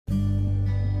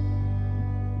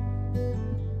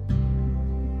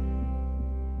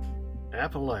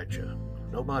Appalachia.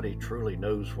 Nobody truly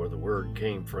knows where the word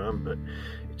came from, but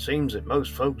it seems that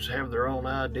most folks have their own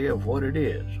idea of what it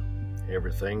is.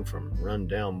 Everything from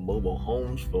run-down mobile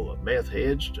homes full of meth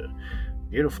heads to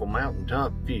beautiful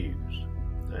mountaintop views.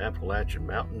 The Appalachian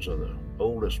Mountains are the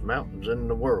oldest mountains in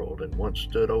the world and once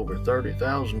stood over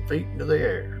 30,000 feet into the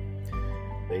air.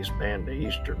 They span the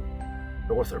eastern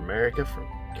North America from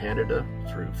Canada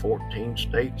through 14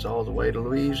 states all the way to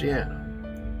Louisiana.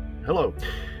 Hello,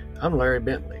 I'm Larry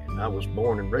Bentley, and I was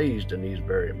born and raised in these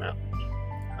very mountains.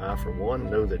 I, for one,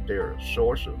 know that they're a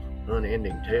source of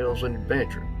unending tales and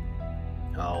adventure.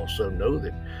 I also know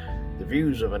that the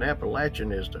views of an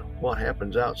Appalachian as to what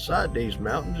happens outside these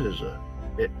mountains is a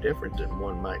bit different than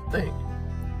one might think.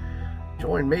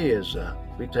 Join me as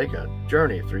we take a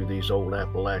journey through these old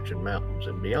Appalachian mountains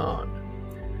and beyond.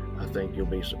 I think you'll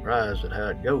be surprised at how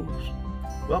it goes.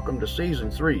 Welcome to Season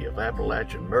 3 of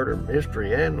Appalachian Murder,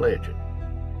 Mystery, and Legend.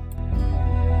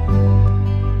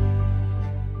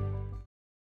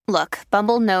 Look,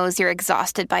 Bumble knows you're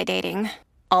exhausted by dating.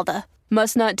 All the,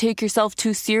 must not take yourself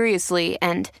too seriously,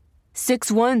 and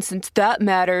 6'1" since that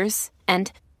matters,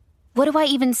 and what do I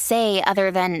even say other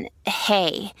than,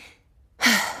 hey?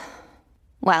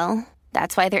 Well,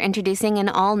 that's why they're introducing an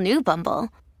all-new Bumble,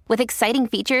 with exciting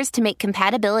features to make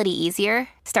compatibility easier,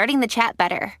 starting the chat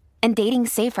better, and dating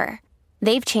safer.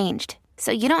 They've changed,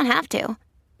 so you don't have to.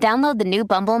 Download the new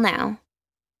Bumble now.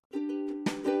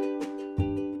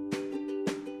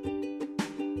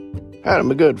 Howdy,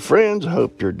 my good friends. I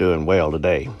hope you're doing well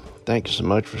today. Thank you so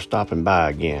much for stopping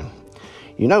by again.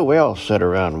 You know, we all sit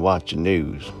around and watch the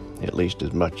news, at least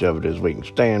as much of it as we can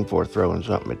stand for throwing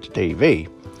something at the TV.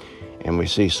 And we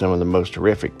see some of the most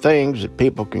horrific things that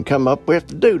people can come up with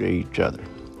to do to each other,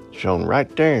 shown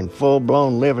right there in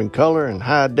full-blown living color and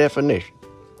high definition.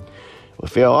 We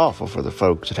feel awful for the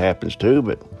folks it happens to,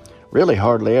 but really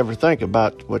hardly ever think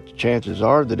about what the chances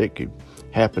are that it could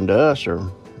happen to us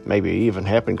or maybe even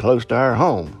happen close to our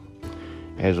home.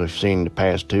 As we've seen the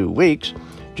past 2 weeks,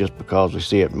 just because we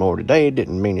see it more today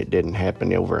didn't mean it didn't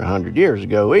happen over 100 years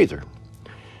ago either.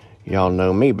 Y'all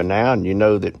know me by now, and you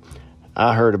know that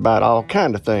I heard about all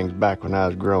kind of things back when I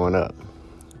was growing up.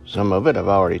 Some of it I've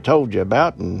already told you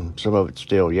about, and some of it's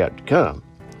still yet to come.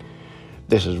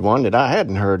 This is one that I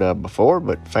hadn't heard of before,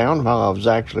 but found while I was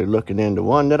actually looking into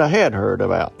one that I had heard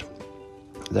about.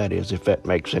 That is, if that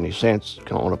makes any sense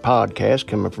on a podcast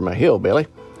coming from a hillbilly.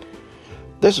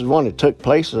 This is one that took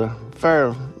place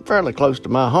fairly close to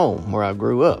my home where I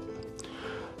grew up.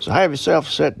 So have yourself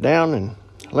sit down and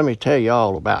let me tell you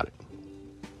all about it.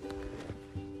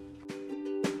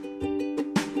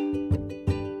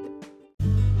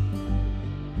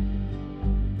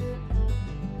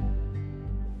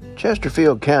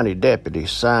 Chesterfield County Deputy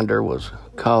Sinder was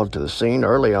called to the scene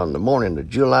early on the morning of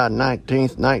July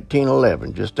 19th,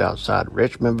 1911, just outside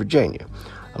Richmond, Virginia,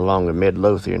 along the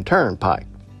Midlothian Turnpike.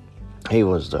 He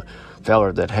was the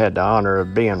feller that had the honor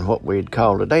of being what we'd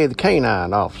call today the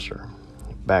canine officer.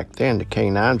 Back then, the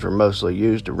canines were mostly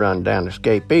used to run down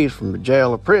escapees from the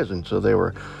jail or prison, so they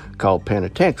were called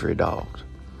penitentiary dogs.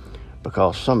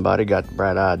 Because somebody got the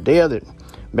bright idea that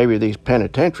maybe these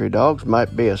penitentiary dogs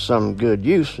might be of some good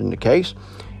use in the case,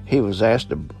 he was asked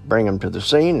to bring them to the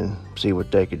scene and see what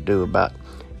they could do about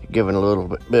giving a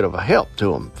little bit of a help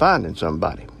to them, finding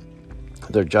somebody.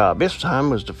 Their job this time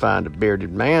was to find a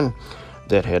bearded man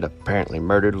that had apparently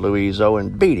murdered Louise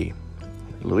Owen Beatty.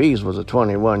 Louise was a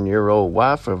 21-year-old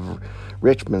wife of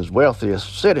Richmond's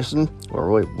wealthiest citizen,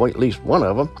 or at least one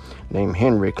of them, named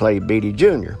Henry Clay Beatty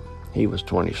Jr. He was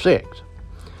 26.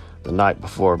 The night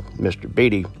before Mr.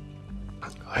 Beatty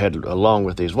had, along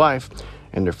with his wife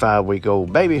and their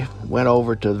 5-week-old baby, went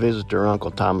over to visit their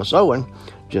Uncle Thomas Owen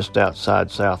just outside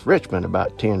South Richmond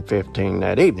about 10:15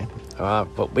 that evening,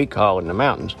 what we call in the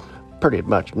mountains pretty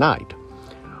much night.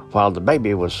 While the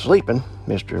baby was sleeping,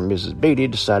 Mr. and Mrs. Beatty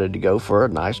decided to go for a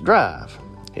nice drive.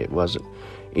 It wasn't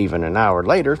even an hour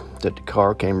later that the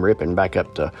car came ripping back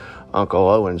up to Uncle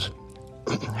Owen's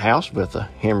house with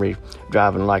Henry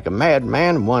driving like a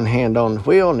madman, one hand on the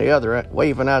wheel and the other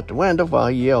waving out the window while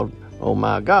he yelled, "Oh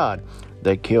my God,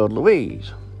 they killed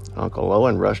Louise." Uncle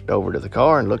Owen rushed over to the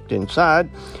car and looked inside,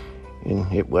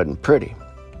 and it wasn't pretty.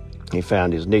 He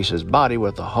found his niece's body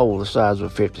with a hole the size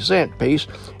of a 50-cent piece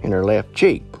in her left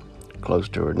cheek, close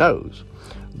to her nose.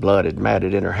 Blood had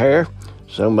matted in her hair,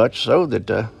 so much so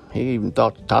that he even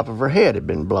thought the top of her head had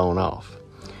been blown off.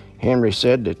 Henry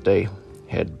said that they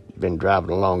had been driving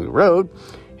along the road,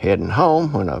 heading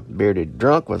home, when a bearded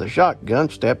drunk with a shotgun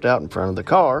stepped out in front of the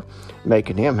car,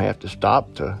 making him have to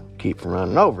stop to keep from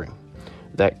running over him.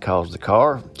 That caused the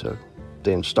car to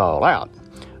then stall out.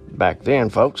 Back then,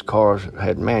 folks, cars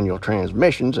had manual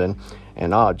transmissions and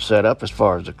an odd setup as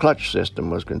far as the clutch system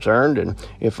was concerned, and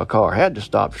if a car had to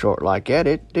stop short like that,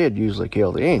 it did usually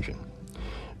kill the engine.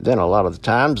 Then a lot of the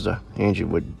times the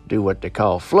engine would do what they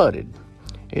call flooded.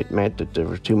 It meant that there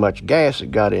was too much gas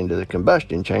that got into the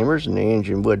combustion chambers and the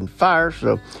engine wouldn't fire,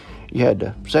 so you had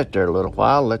to sit there a little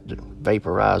while, let the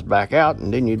vapor rise back out,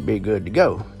 and then you'd be good to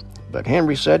go. But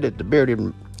Henry said that the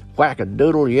bearded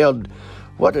wackadoodle yelled,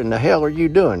 "What in the hell are you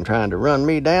doing, trying to run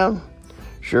me down?"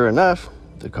 Sure enough,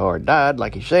 the car died,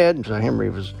 like he said, and so Henry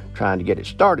was trying to get it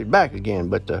started back again,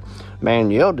 but the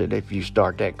man yelled that if you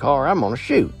start that car, I'm going to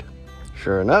shoot.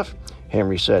 Sure enough,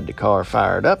 Henry said the car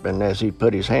fired up, and as he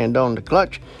put his hand on the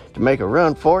clutch to make a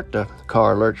run for it, the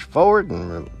car lurched forward,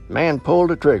 and the man pulled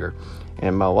the trigger,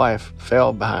 and my wife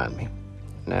fell behind me.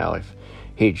 Now, if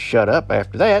he'd shut up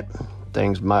after that,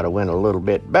 things might have went a little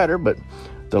bit better, but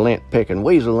the lint-picking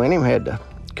weasel in him had to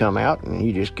come out, and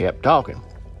he just kept talking.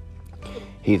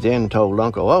 He then told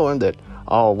Uncle Owen that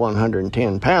all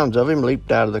 110 pounds of him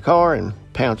leaped out of the car and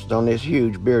pounced on this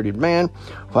huge bearded man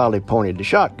while he pointed the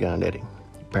shotgun at him.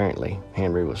 Apparently,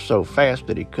 Henry was so fast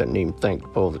that he couldn't even think to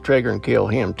pull the trigger and kill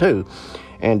him too.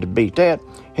 And to beat that,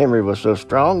 Henry was so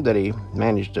strong that he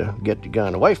managed to get the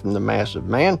gun away from the massive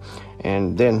man,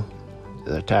 and then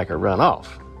the attacker run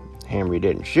off. Henry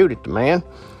didn't shoot at the man.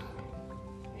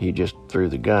 He just threw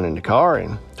the gun in the car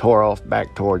and tore off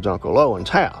back towards Uncle Owen's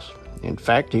house. In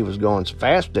fact, he was going so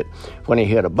fast that when he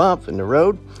hit a bump in the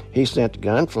road, he sent the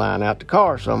gun flying out the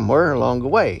car somewhere along the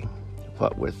way.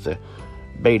 What with the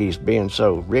Beatties being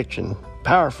so rich and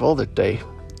powerful that they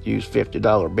used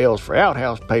 $50 bills for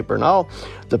outhouse paper and all,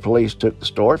 the police took the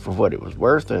story for what it was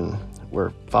worth and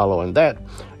were following that.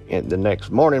 And the next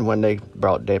morning when they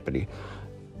brought Deputy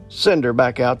Cinder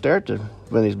back out there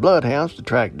with his bloodhounds to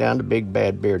track down the big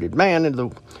bad bearded man in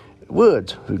the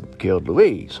woods who'd killed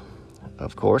Louise.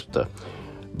 Of course, the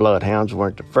bloodhounds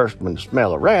weren't the first one to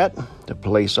smell a rat. The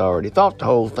police already thought the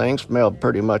whole thing smelled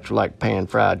pretty much like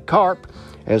pan-fried carp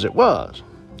as it was.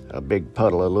 A big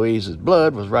puddle of Louise's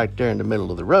blood was right there in the middle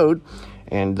of the road,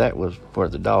 and that was where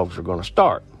the dogs were going to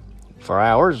start. For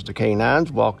hours, the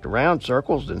canines walked around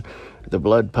circles in the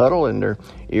blood puddle and their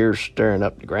ears staring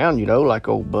up the ground, like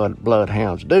old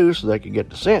bloodhounds do, so they could get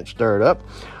the scent stirred up.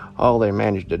 All they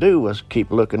managed to do was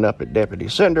keep looking up at Deputy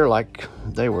Cinder like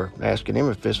they were asking him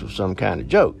if this was some kind of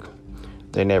joke.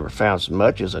 They never found so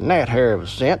much as a gnat hair of a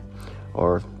scent,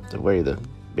 or the way the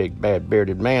big bad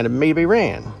bearded man and maybe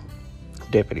ran.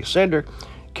 Deputy Cinder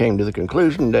came to the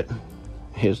conclusion that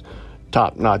his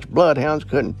top-notch bloodhounds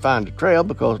couldn't find a trail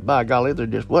because, by golly, there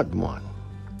just wasn't one.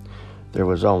 There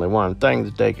was only one thing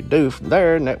that they could do from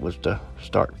there, and that was to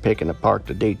start picking apart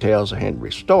the details of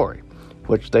Henry's story,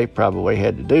 which they probably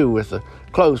had to do with a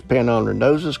clothespin on their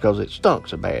noses because it stunk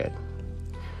so bad.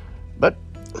 But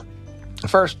the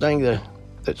first thing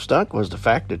that stunk was the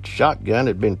fact that the shotgun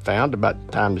had been found about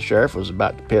the time the sheriff was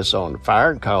about to piss on the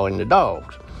fire and call in the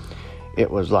dogs. It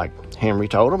was like Henry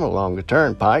told him along the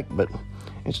turnpike, but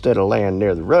instead of laying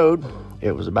near the road,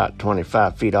 it was about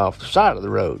 25 feet off the side of the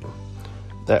road.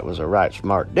 That was a right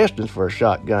smart distance for a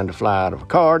shotgun to fly out of a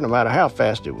car, no matter how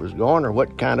fast it was going or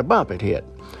what kind of bump it hit.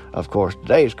 Of course,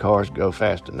 today's cars go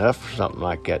fast enough for something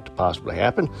like that to possibly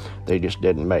happen. They just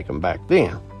didn't make them back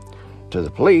then. To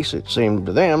the police, it seemed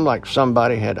to them like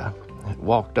somebody had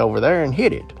walked over there and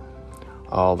hit it.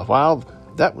 All the while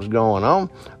that was going on,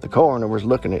 the coroner was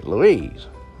looking at Louise.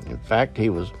 In fact, he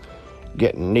was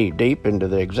getting knee-deep into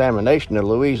the examination of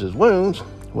Louise's wounds,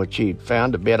 which he'd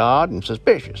found a bit odd and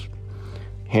suspicious.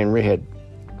 Henry had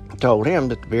told him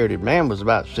that the bearded man was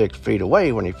about 6 feet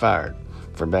away when he fired.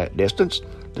 From that distance,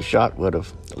 the shot would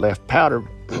have left powder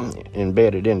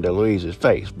embedded into Louise's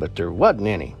face, but there wasn't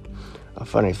any. A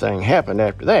funny thing happened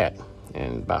after that,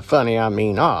 and by funny I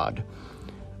mean odd.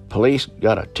 Police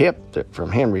got a tip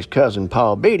from Henry's cousin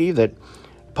Paul Beatty that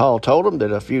Paul told him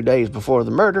that a few days before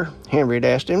the murder, Henry had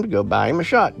asked him to go buy him a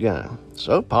shotgun.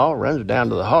 So Paul runs down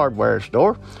to the hardware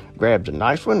store, grabs a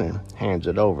nice one, and hands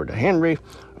it over to Henry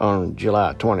on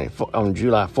July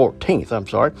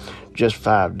 14th. Just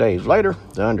 5 days later,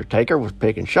 the undertaker was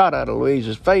picking shot out of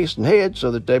Louise's face and head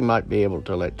so that they might be able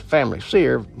to let the family see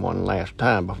her one last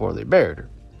time before they buried her.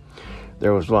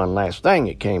 There was one last thing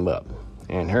that came up,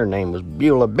 and her name was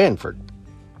Beulah Benford.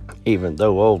 Even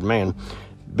though old man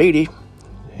Beatty,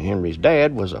 Henry's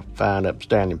dad, was a fine,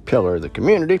 upstanding pillar of the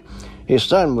community, his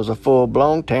son was a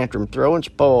full-blown, tantrum-throwing,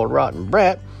 spoiled, rotten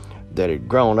brat that had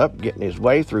grown up getting his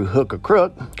way through hook or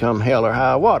crook, come hell or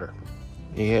high water.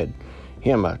 He had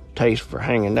him a taste for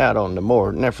hanging out on the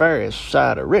more nefarious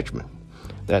side of Richmond.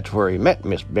 That's where he met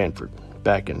Miss Benford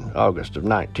back in August of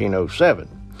 1907.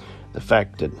 The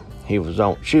fact that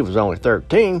she was only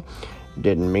 13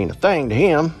 didn't mean a thing to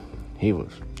him.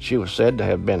 She was said to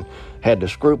have had the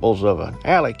scruples of an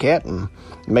alley cat and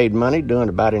made money doing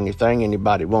about anything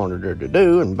anybody wanted her to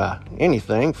do, and by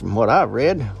anything, from what I've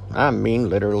read, I mean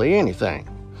literally anything.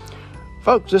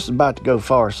 Folks, this is about to go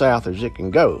far south as it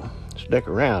can go. Stick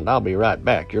around, I'll be right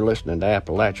back. You're listening to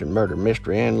Appalachian Murder,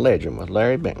 Mystery, and Legend with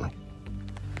Larry Bentley.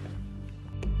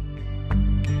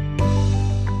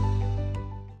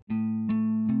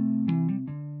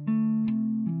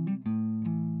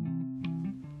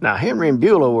 Now, Henry and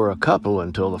Beulah were a couple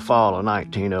until the fall of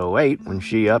 1908 when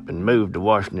she up and moved to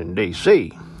Washington, D.C.,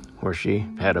 where she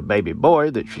had a baby boy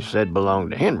that she said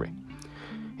belonged to Henry.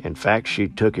 In fact, she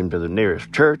took him to the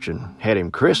nearest church and had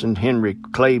him christened Henry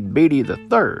Clay Beatty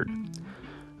III.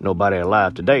 Nobody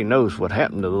alive today knows what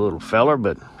happened to the little feller,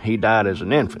 but he died as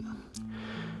an infant.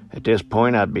 At this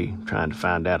point, I'd be trying to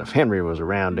find out if Henry was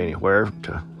around anywhere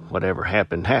to whatever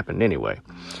happened anyway.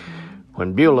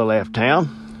 When Beulah left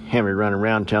town, Henry run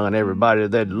around telling everybody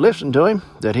that'd listen to him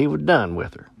that he was done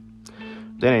with her.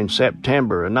 Then in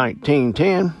September of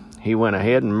 1910, he went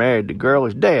ahead and married the girl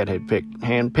his dad had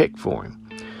handpicked for him,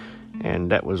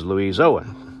 and that was Louise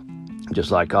Owen.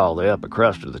 Just like all the upper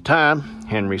crust of the time,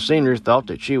 Henry Sr. thought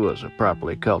that she was a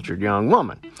properly cultured young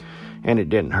woman, and it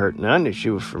didn't hurt none that she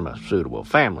was from a suitable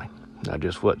family. Now,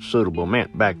 just what suitable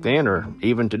meant back then, or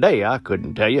even today, I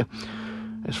couldn't tell you.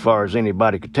 As far as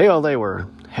anybody could tell, they were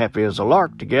happy as a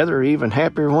lark together, even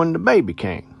happier when the baby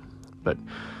came. But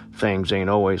things ain't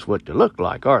always what they look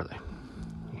like, are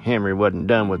they? Henry wasn't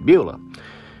done with Beulah.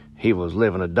 He was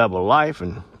living a double life,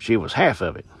 and she was half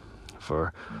of it.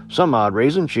 For some odd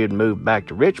reason, she had moved back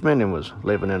to Richmond and was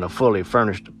living in a fully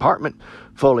furnished apartment,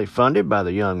 fully funded by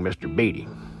the young Mr. Beatty.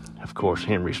 Of course,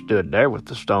 Henry stood there with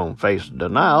the stone-faced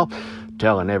denial,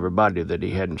 telling everybody that he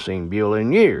hadn't seen Beulah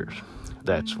in years.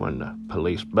 That's when the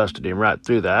police busted him right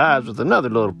through the eyes with another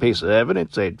little piece of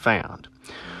evidence they'd found.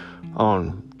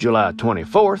 On July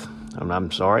 24th,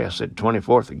 I'm sorry, I said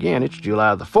 24th again, it's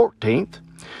July the 14th,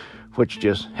 which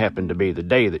just happened to be the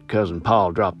day that Cousin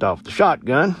Paul dropped off the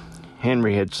shotgun,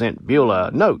 Henry had sent Beulah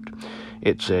a note.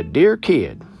 It said, "Dear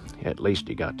kid," at least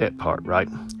he got that part right,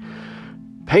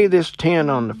 "pay this 10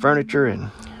 on the furniture and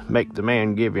make the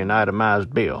man give you an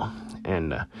itemized bill."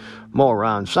 And the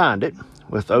moron signed it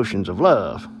with oceans of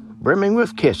love, brimming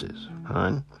with kisses,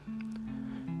 hon.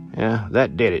 Yeah,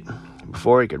 that did it.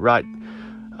 Before he could write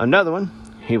another one,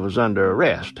 he was under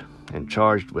arrest and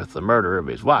charged with the murder of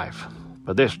his wife.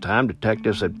 By this time,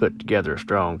 detectives had put together a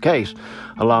strong case,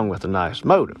 along with a nice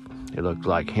motive. It looked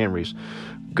like Henry's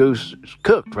goose is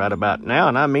cooked right about now,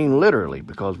 and I mean literally,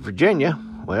 because Virginia,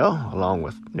 well, along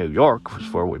with New York,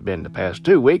 was where we've been the past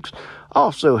 2 weeks,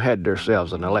 also had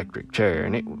themselves an electric chair,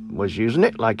 and it was using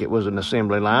it like it was an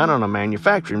assembly line on a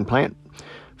manufacturing plant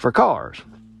for cars.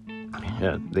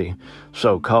 The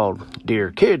so-called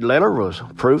Dear Kid letter was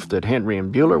proof that Henry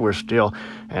and Beulah were still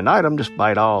an item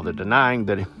despite all the denying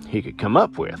that he could come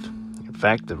up with. In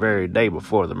fact, the very day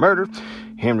before the murder,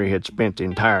 Henry had spent the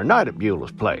entire night at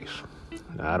Beulah's place.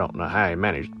 Now, I don't know how he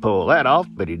managed to pull that off,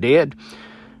 but he did.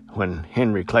 When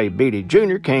Henry Clay Beatty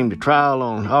Jr. came to trial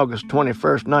on August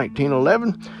 21st,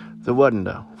 1911, there wasn't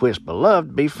a wisp of love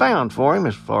to be found for him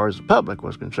as far as the public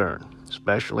was concerned,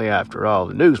 especially after all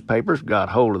the newspapers got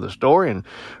hold of the story and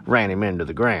ran him into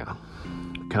the ground.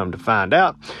 Come to find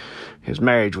out, his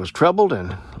marriage was troubled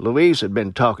and Louise had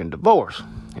been talking divorce,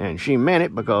 and she meant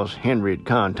it because Henry had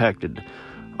contacted,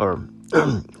 or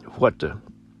what the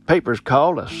papers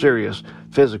called a serious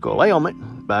physical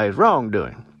ailment by his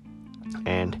wrongdoing,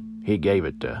 and he gave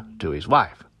it to his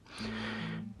wife.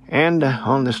 And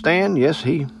on the stand, yes,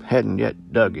 he hadn't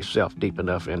yet dug himself deep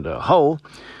enough into a hole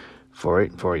for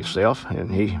himself,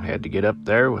 and he had to get up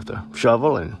there with a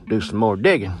shovel and do some more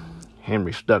digging.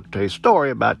 Henry stuck to his story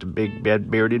about the big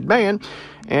bearded man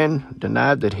and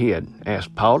denied that he had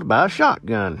asked Paul to buy a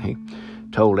shotgun. He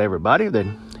told everybody that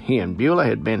he and Beulah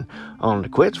had been on the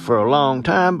quits for a long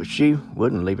time, but she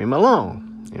wouldn't leave him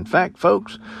alone. In fact,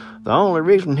 folks, the only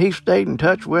reason he stayed in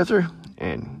touch with her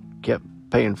and kept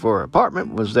paying for her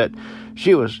apartment was that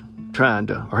he was trying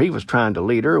to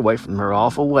lead her away from her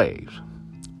awful ways.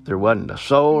 There wasn't a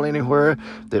soul anywhere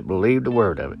that believed a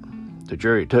word of it. The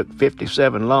jury took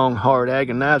 57 long, hard,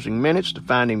 agonizing minutes to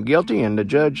find him guilty, and the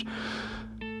judge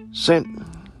sent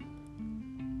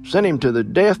him to the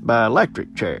death by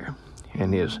electric chair.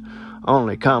 And his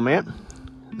only comment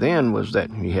then was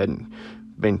that he hadn't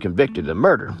been convicted of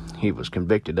murder. He was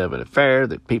convicted of an affair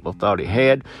that people thought he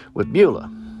had with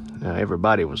Beulah. Now,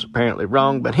 everybody was apparently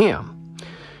wrong but him.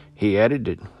 He added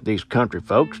that these country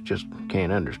folks just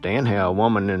can't understand how a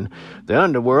woman in the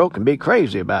underworld can be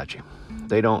crazy about you.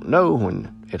 They don't know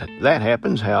when that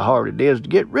happens how hard it is to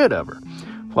get rid of her.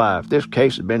 Why, if this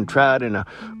case had been tried in a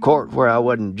court where I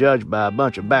wasn't judged by a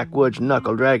bunch of backwoods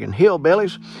knuckle-dragging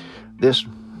hillbillies, this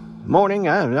morning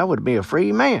I would be a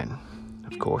free man.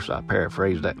 Of course, I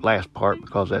paraphrased that last part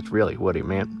because that's really what he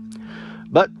meant.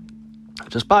 But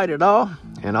despite it all,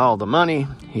 and all the money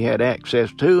he had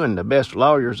access to and the best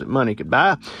lawyers that money could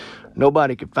buy,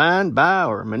 nobody could find, buy,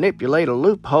 or manipulate a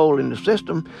loophole in the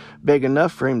system big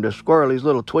enough for him to squirrel his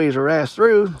little tweezer ass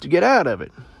through to get out of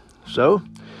it. So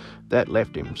that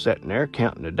left him sitting there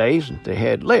counting the days that they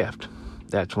had left.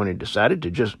 That's when he decided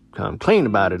to just come clean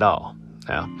about it all.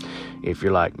 Now, if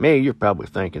you're like me, you're probably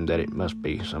thinking that it must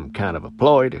be some kind of a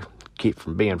ploy to keep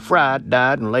from being fried,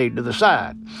 dyed, and laid to the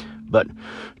side. But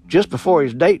just before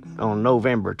his date on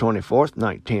November 24th,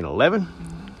 1911,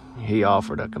 he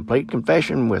offered a complete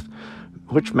confession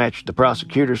which matched the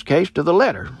prosecutor's case to the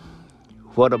letter.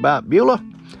 What about Beulah?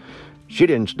 She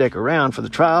didn't stick around for the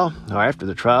trial, or after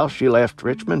the trial, she left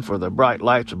Richmond for the bright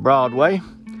lights of Broadway,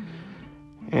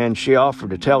 and she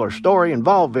offered to tell her story in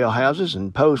vaudeville houses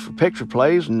and pose for picture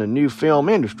plays in the new film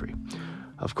industry.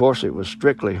 Of course, it was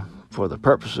strictly for the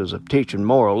purposes of teaching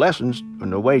moral lessons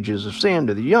and the wages of sin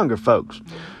to the younger folks.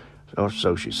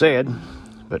 So she said,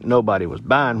 but nobody was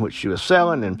buying what she was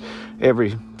selling, and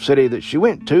every city that she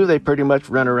went to, they pretty much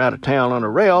run her out of town on a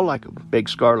rail like a big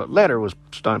scarlet letter was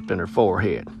stamped in her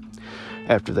forehead.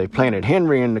 After they planted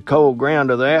Henry in the cold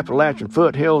ground of the Appalachian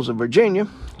foothills of Virginia,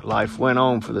 life went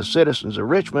on for the citizens of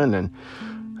Richmond, and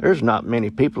there's not many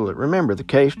people that remember the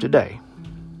case today.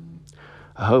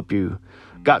 I hope you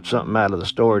got something out of the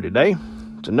story today.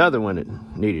 It's another one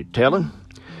that needed telling.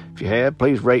 If you have,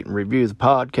 please rate and review the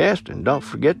podcast, and don't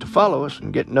forget to follow us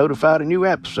and get notified of new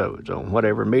episodes on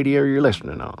whatever media you're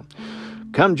listening on.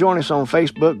 Come join us on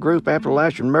Facebook group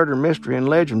Appalachian Murder, Mystery, and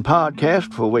Legend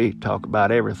Podcast, where we talk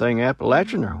about everything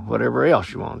Appalachian or whatever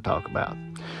else you want to talk about.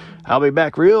 I'll be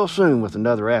back real soon with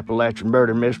another Appalachian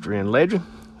Murder, Mystery, and Legend,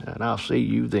 and I'll see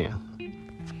you then.